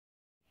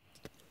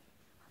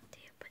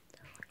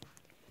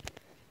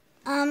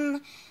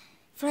Um,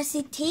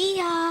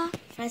 Frasitia,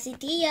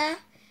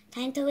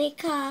 time to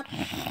wake up.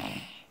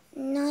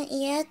 Not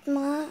yet,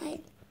 Ma. I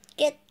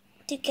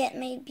get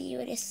my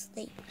beauty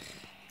sleep.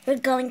 We're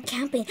going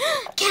camping.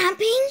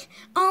 Camping?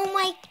 Oh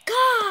my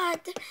God!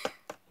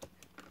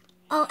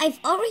 Oh, I've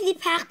already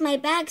packed my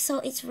bag, so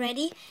it's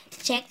ready.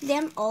 Check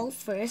them all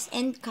first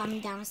and come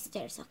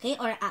downstairs, okay?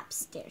 Or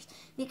upstairs.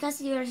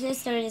 Because your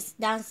sister is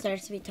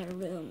downstairs with her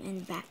room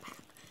and backpack.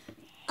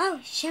 Oh,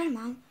 sure,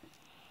 Mom.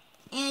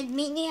 And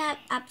meet me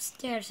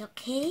upstairs,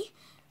 okay?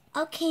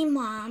 Okay,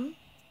 Mom.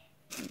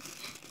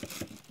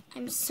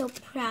 I'm so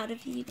proud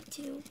of you,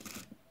 too.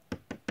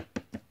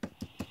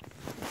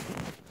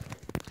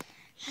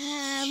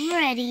 I'm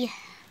ready.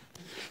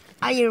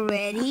 Are you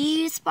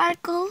ready,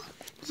 Sparkle?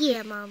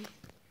 Yeah, Mom.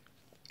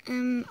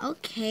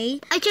 Okay.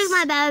 I checked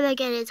my bag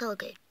and it's all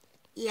good.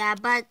 Yeah,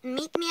 but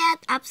meet me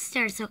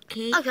upstairs,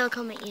 okay? Okay, I'll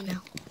come meet you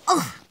now.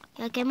 Oh!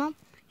 You okay, Mom?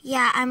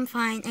 Yeah, I'm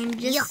fine. I'm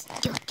just...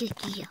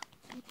 Yeah.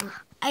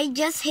 I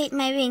just hate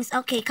my wings.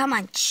 Okay, come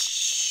on.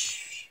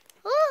 Shh.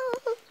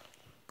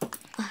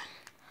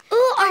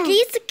 Oh, are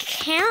these the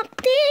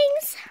camp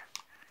things?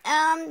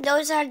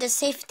 Those are the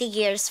safety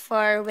gears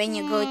for when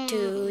you go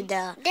to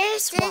the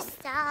swamp.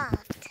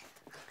 Soft.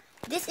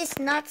 This is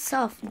not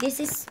soft. This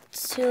is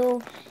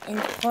so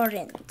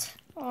important.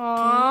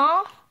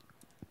 Aww.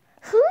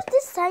 Who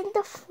designed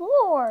the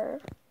floor?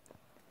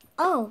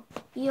 Oh,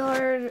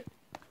 your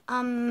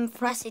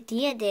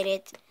Frasitia did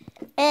it.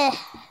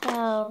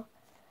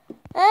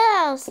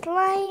 Oh,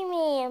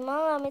 slimy,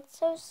 Mom. It's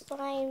so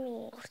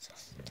slimy.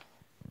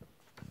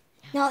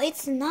 No,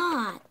 it's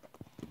not.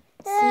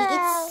 See,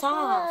 it's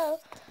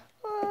soft.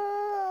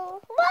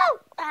 Whoa.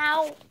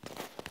 Ow.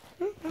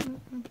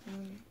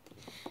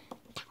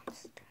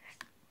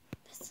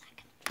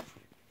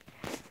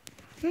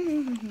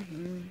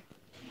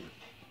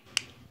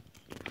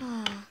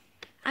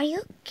 Are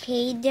you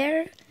okay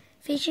there,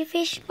 Fishy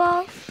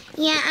Fishball?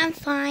 Yeah, I'm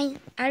fine.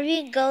 Are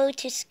we go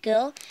to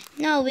school?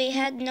 No, we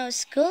had no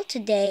school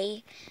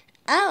today.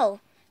 Oh,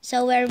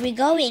 so where are we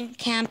going?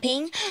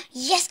 Camping?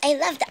 Yes, I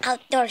love the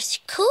outdoors.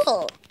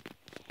 Cool.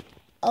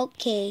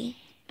 Okay.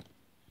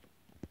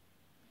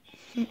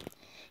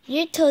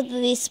 You're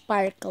totally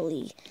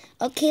sparkly.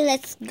 Okay,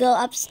 let's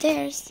go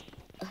upstairs.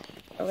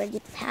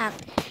 Already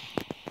packed.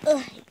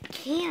 I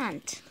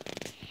can't.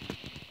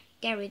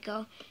 There we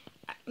go.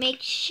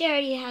 Make sure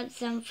you have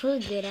some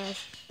food with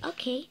us.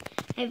 Okay,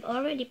 I've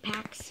already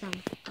packed some.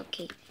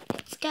 Okay,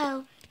 let's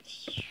go.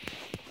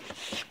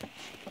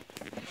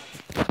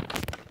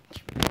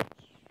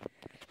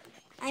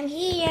 I'm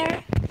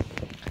here.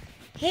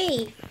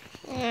 Hey,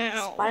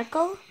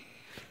 Sparkle,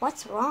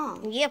 what's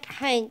wrong? You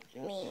pranked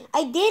me.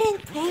 I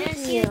didn't prank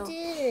Yes, you. you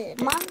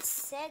did. Mom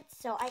said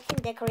so I can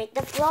decorate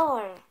the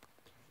floor.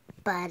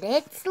 But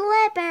it's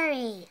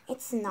slippery.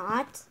 It's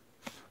not.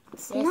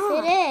 It's Yes,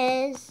 not.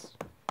 it is.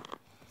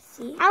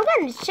 See? I'm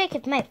going to check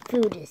if my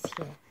food is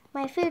here.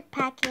 My food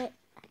packet.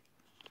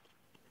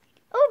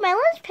 Oh, my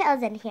lunch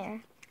pail's in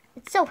here.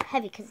 It's so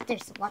heavy because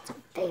there's lots of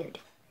food.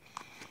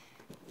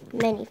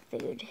 Many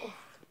food. Here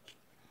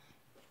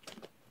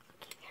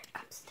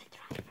comes the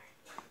driver.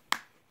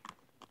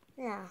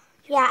 Yeah.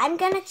 Yeah, I'm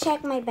gonna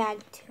check my bag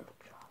too.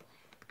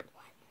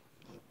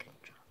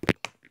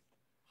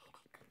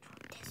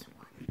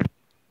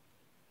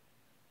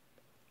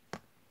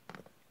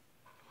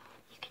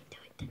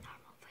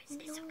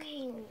 It's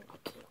okay.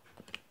 Okay.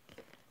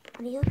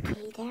 Are you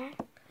okay there?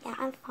 Yeah,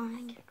 I'm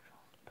fine.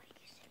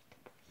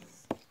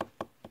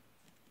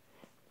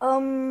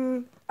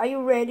 Are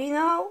you ready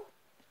now?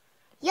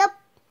 Yep.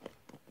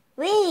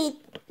 Wait.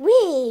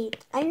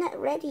 I'm not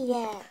ready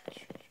yet.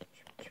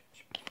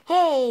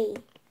 Hey,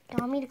 Do you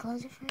want me to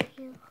close it for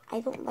you?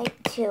 I don't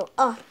like to.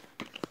 Oh,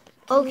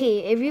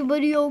 Okay,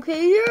 everybody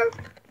okay here?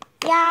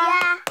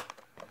 yeah.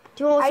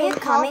 Do you want Are some you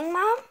coming,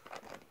 Mom?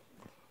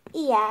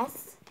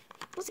 Yes.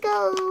 Let's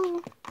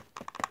go.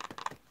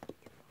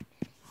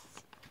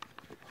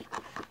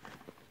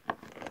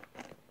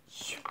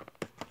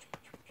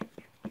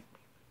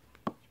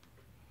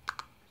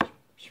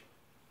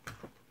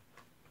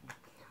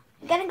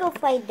 I'm gonna go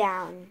fly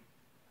down.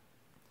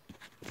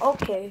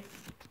 Okay.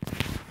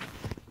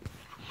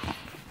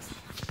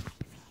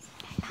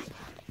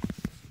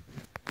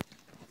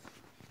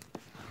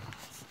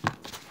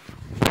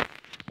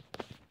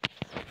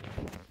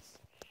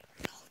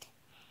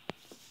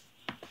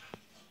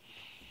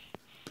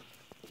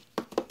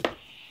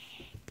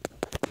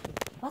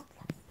 What?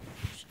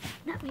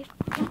 Not me.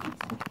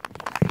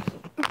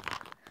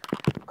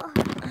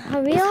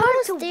 Are we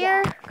almost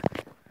there?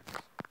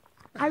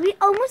 Are we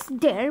almost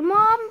there,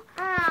 Mom?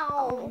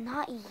 Ow.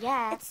 Not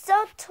yet. It's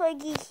so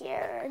twiggy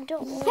here.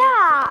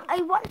 Yeah,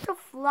 I want to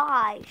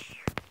fly.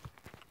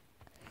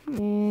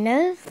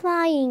 No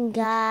flying,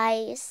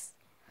 guys.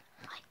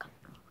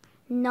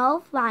 No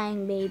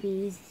flying,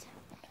 babies.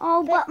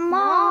 Oh, but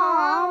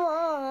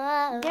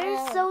Mom,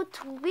 there's so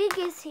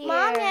twiggies here.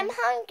 Mommy, I'm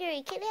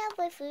hungry. Can I have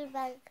my food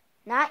bag?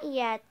 Not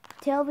yet.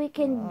 Till we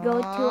can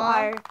go to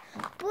our...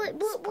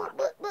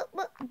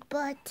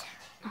 But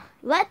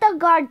Let the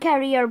guard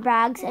carry your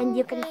bags and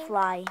you can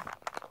fly.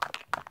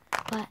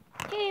 But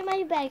Carry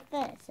my bag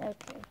first.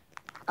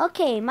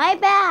 okay, my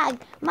bag.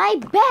 My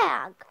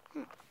bag.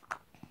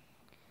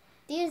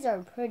 These are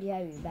pretty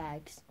heavy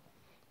bags.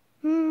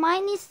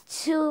 Mine is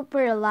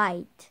super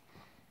light.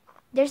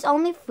 There's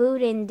only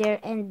food in there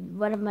and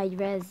one of my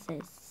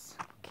dresses.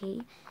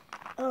 Okay.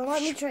 Oh,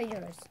 let me try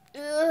yours.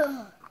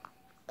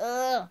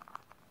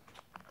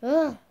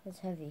 Ugh, it's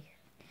heavy.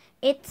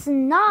 It's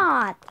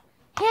not.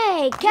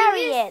 Hey,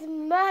 carry it. It's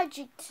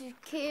magic to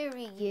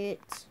carry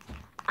it.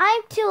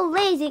 I'm too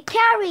lazy.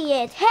 Carry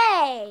it.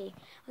 Hey.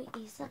 Wait,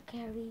 Isa,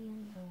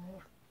 carrying.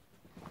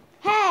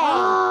 Hey.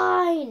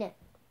 Fine.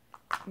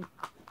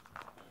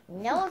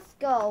 Now let's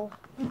go.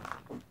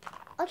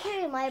 I'll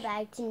carry my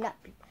bag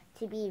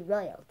to be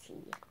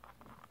royalty.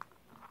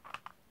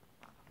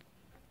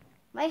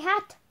 My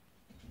hat.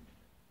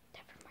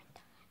 Never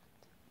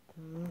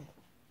mind.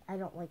 I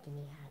don't like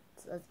any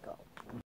hats. Let's go.